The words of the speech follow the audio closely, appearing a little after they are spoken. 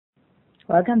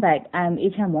Welcome back. I'm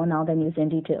Ichamo, now the news in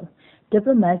detail.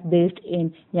 Diplomats based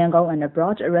in Yangon and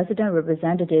abroad, resident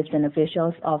representatives and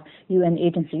officials of UN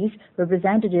agencies,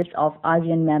 representatives of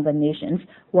ASEAN member nations,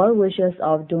 well-wishers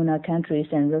of donor countries,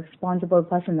 and responsible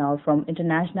personnel from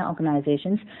international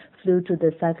organizations flew to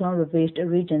the cyclone-ravaged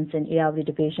regions in Irrawaddy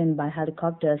Division by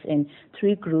helicopters in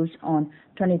 3 crews on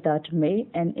 23rd May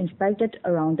and inspected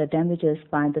around the damages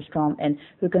by the storm and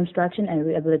reconstruction and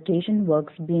rehabilitation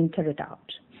works being carried out.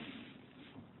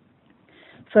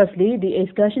 Firstly, the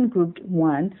excursion Group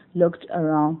 1 looked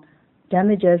around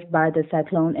damages by the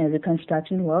cyclone and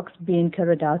reconstruction works being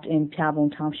carried out in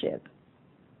Tabon Township.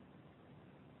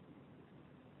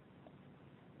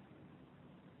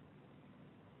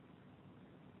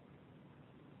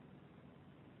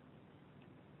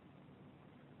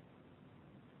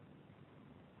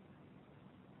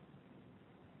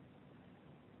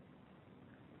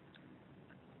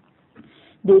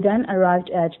 They then arrived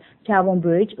at Tabon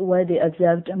Bridge, where they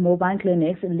observed mobile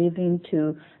clinics leading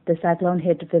to the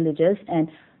cyclone-hit villages and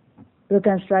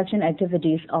reconstruction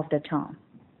activities of the town.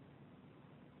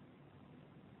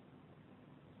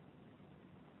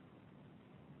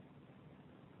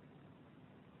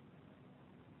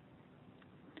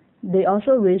 They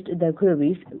also raised the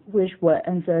queries, which were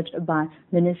answered by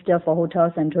Minister for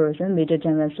Hotels and Tourism, Major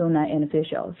General Sonai, and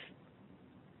officials.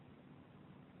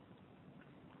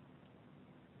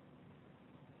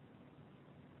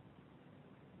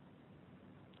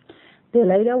 They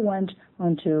later went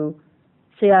on to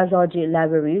Seazoji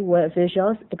Library, where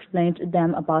officials explained to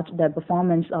them about the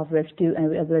performance of rescue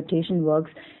and rehabilitation works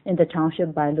in the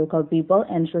township by local people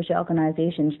and social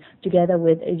organizations, together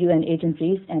with UN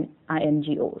agencies and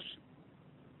INGOs.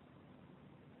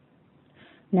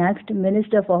 Next,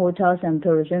 Minister for Hotels and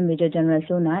Tourism, Major General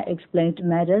Sonai, explained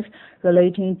matters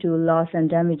relating to loss and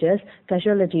damages,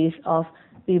 casualties of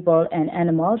people and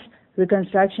animals,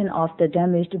 reconstruction of the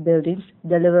damaged buildings,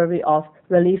 delivery of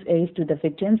relief aids to the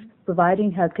victims, providing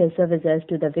healthcare services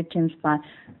to the victims by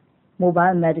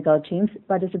mobile medical teams,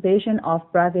 participation of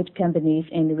private companies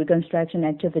in reconstruction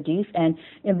activities, and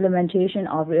implementation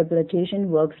of rehabilitation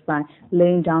works by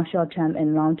laying down short-term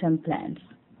and long-term plans.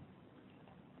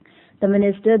 The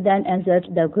minister then answered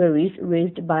the queries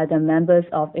raised by the members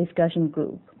of excursion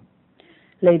group.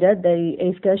 Later, the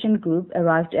excursion group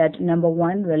arrived at number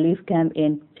 1 relief camp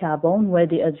in Tabon, where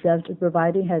they observed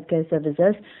providing healthcare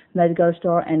services, medical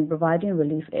store, and providing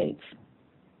relief aids.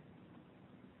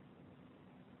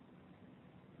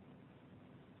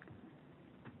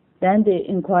 Then they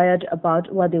inquired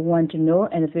about what they want to know,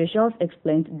 and officials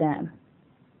explained to them.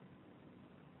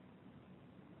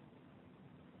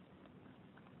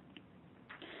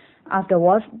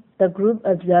 Afterwards, the group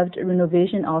observed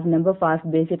renovation of number 5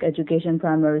 Basic Education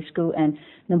Primary School and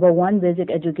number 1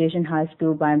 Basic Education High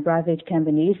School by private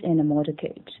companies in a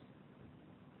motorcade.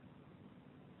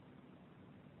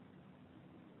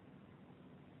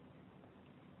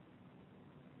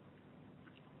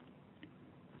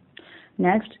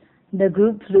 Next, the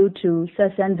group flew to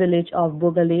Sasan village of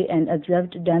Bogali and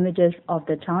observed damages of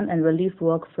the town and relief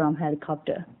work from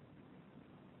helicopter.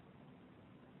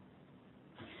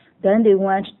 Then they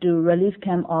went to relief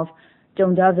camp of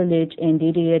Chongda village in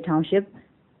DDA Township.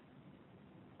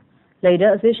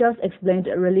 Later, officials explained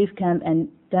relief camp and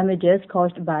damages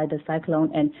caused by the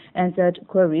cyclone and answered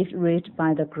queries raised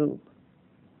by the group.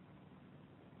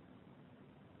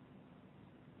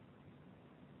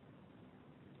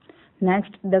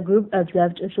 Next, the group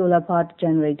observed a solar powered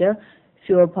generator,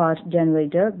 fuel powered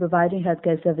generator, providing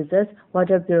healthcare services,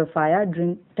 water purifier,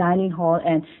 dining hall,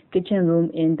 and kitchen room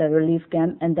in the relief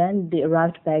camp, and then they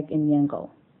arrived back in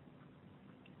Yangon.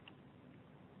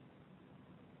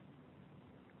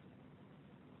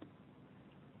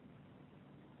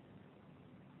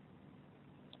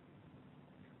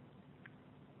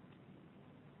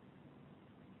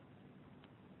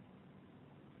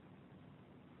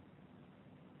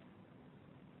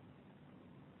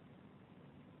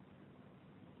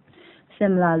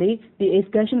 Similarly, the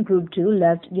excursion group 2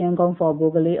 left Yangon for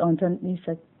Bogali on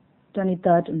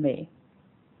 23rd May.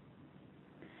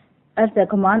 At the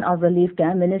command of relief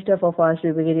camp, Minister for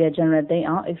Forestry Brigadier General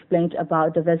Deng explained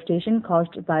about devastation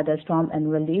caused by the storm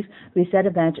and relief,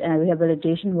 resettlement and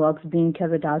rehabilitation works being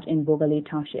carried out in Bogali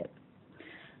Township.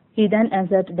 He then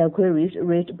answered the queries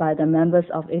raised by the members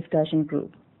of excursion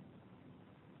group.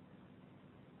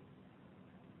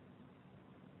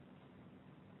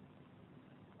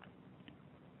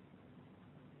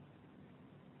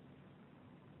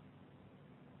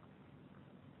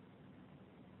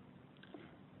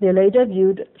 They later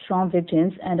viewed storm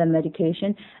victims and a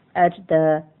medication at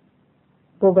the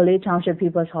Bogali Township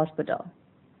People's Hospital.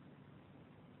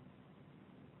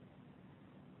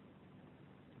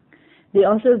 They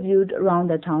also viewed around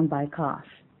the town by cars.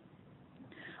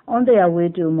 On their way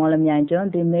to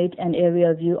Molamyangjon, they made an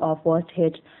aerial view of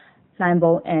worst-hit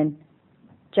Limbo and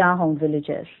Jahong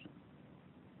villages.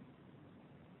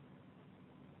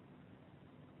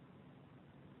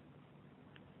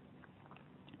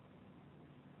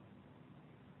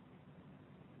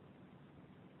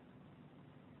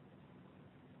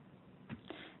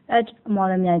 At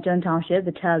Molamyangjon Township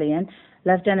Battalion,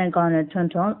 Lieutenant Colonel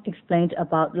Tonton explained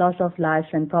about loss of lives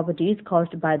and properties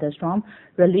caused by the storm,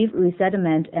 relief,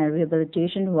 resettlement, and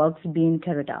rehabilitation works being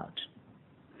carried out.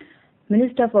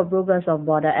 Minister for Progress of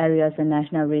Border Areas and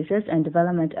National Research and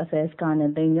Development Affairs Colonel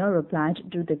Daniel replied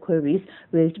to the queries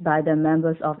raised by the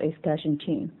members of excursion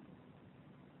team.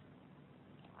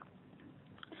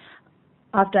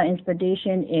 After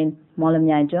inspection in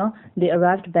Molamyangjon, they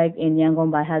arrived back in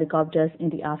Yangon by helicopters in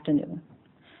the afternoon.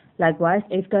 Likewise,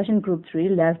 Excursion Group 3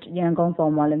 left Yangon for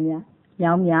Molamya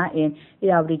in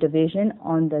Irrawaddy Division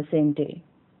on the same day.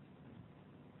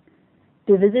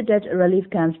 They visited relief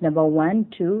camps number 1,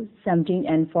 2, 17,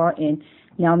 and 4 in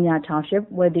Nyamya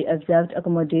Township, where they observed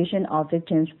accommodation of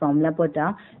victims from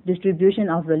Lepota, distribution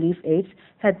of relief aids,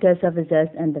 healthcare services,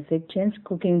 and the victims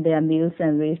cooking their meals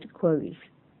and raised queries.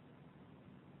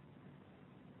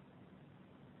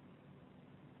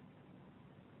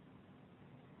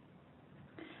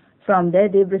 From there,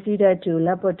 they proceeded to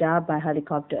Lepota by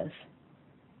helicopters.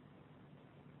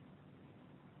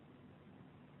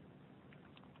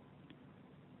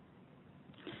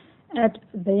 At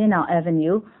Bayanao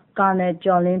Avenue, Colonel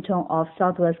John Linton of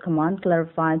Southwest Command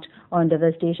clarified on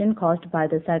devastation caused by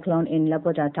the cyclone in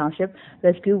Lepota Township,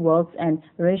 rescue works and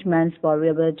arrangements for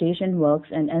rehabilitation works,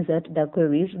 and answered the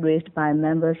queries raised by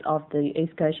members of the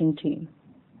excursion team.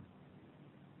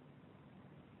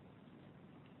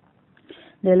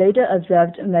 They later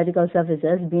observed medical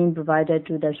services being provided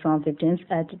to the storm victims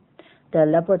at the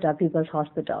Lepota People's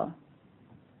Hospital.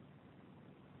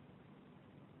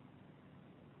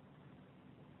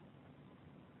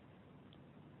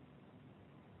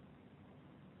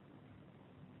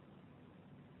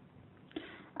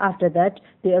 After that,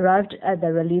 they arrived at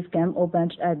the relief camp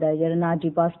opened at the Yerana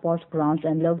Dipa Sports Grounds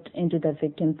and looked into the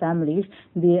victim families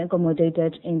being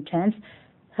accommodated in tents,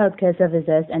 healthcare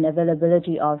services, and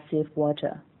availability of safe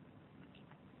water.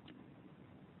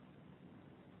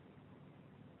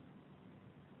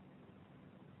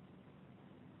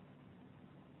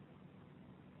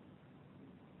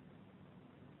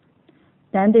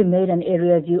 Then they made an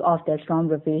aerial view of the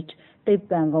storm-ravaged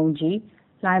Teipangongji,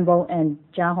 Limbo, and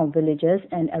Jahong villages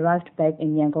and arrived back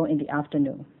in Yangon in the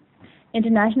afternoon.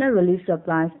 International relief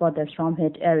supplies for the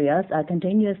storm-hit areas are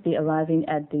continuously arriving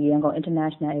at the Yangon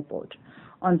International Airport.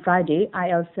 On Friday,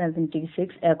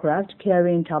 IL-76 aircraft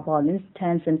carrying tarpaulins,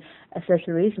 tents, and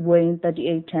accessories weighing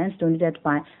 38 tons donated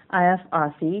by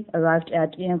IFRC arrived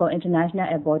at Yangon International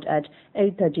Airport at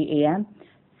 8:30 a.m.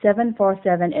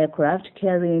 747 aircraft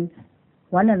carrying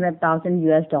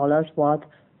 $100,000 worth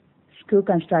school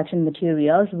construction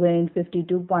materials weighing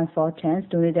 52.4 tons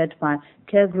donated by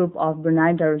Care Group of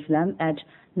Brunei Darussalam at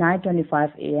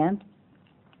 9:25 a.m.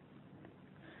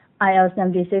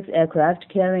 IL-76 aircraft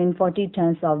carrying 40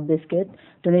 tons of biscuit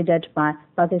donated by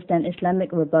Pakistan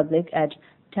Islamic Republic at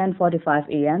 10:45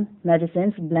 a.m.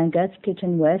 Medicines, blankets,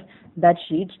 kitchenware, bed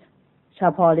sheets,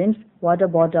 tarpaulins, water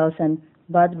bottles, and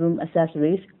bathroom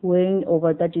accessories weighing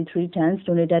over 33 tons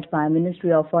donated by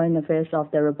Ministry of Foreign Affairs of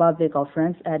the Republic of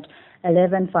France at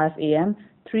 11:05 a.m.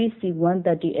 3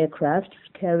 C-130 aircraft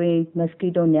carrying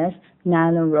mosquito nets,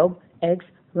 nylon rope, eggs,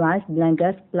 rice,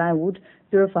 blankets, plywood,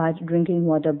 purified drinking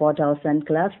water bottles, and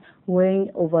gloves weighing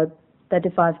over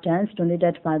 35 tons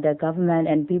donated by the government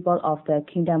and people of the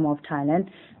Kingdom of Thailand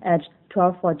at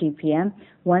 12:40 p.m.,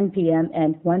 1 p.m.,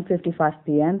 and 1:55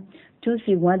 p.m. 2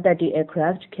 C-130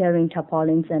 aircraft carrying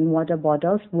tarpaulins and water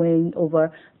bottles weighing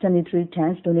over 23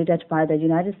 tons donated by the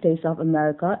United States of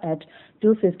America at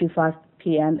 2:55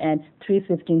 p.m. and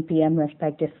 3:15 p.m.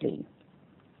 respectively.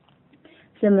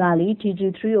 Similarly,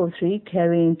 TG-303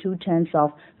 carrying 2 tons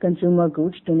of consumer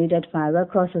goods donated by Red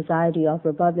Cross Society of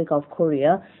Republic of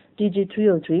Korea,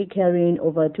 TG-303 carrying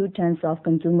over 2 tons of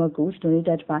consumer goods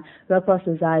donated by Red Cross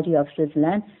Society of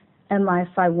Switzerland,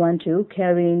 MI-512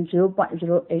 carrying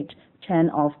 0.08 ton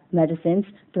of medicines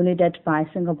donated by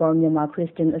Singapore Myanmar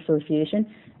Christian Association,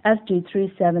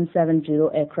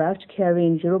 FG-3770 aircraft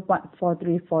carrying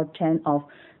 0.434 ton of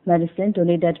medicine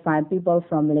donated by people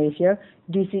from Malaysia,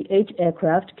 DC-8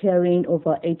 aircraft carrying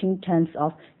over 18 tons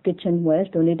of kitchenware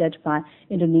donated by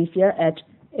Indonesia at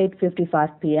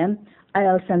 8:55 p.m.,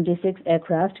 IL-76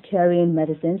 aircraft carrying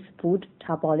medicines, food,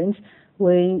 tarpaulins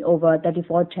weighing over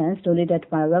 34 tons donated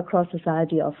by Red Cross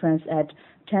Society of France at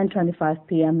 10:25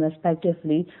 p.m.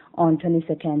 respectively on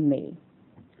 22nd May.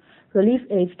 Relief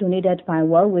aids donated by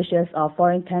well-wishers of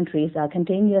foreign countries are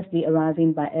continuously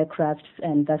arriving by aircrafts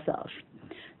and vessels.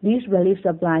 These relief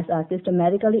supplies are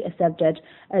systematically accepted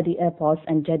at the airports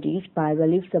and jetties by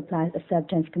relief supplies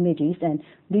acceptance committees, and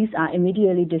these are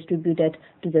immediately distributed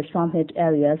to the storm-hit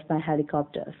areas by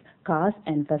helicopters, cars,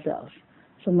 and vessels.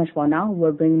 So much for now.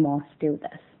 We'll bring more. Stay with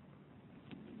us.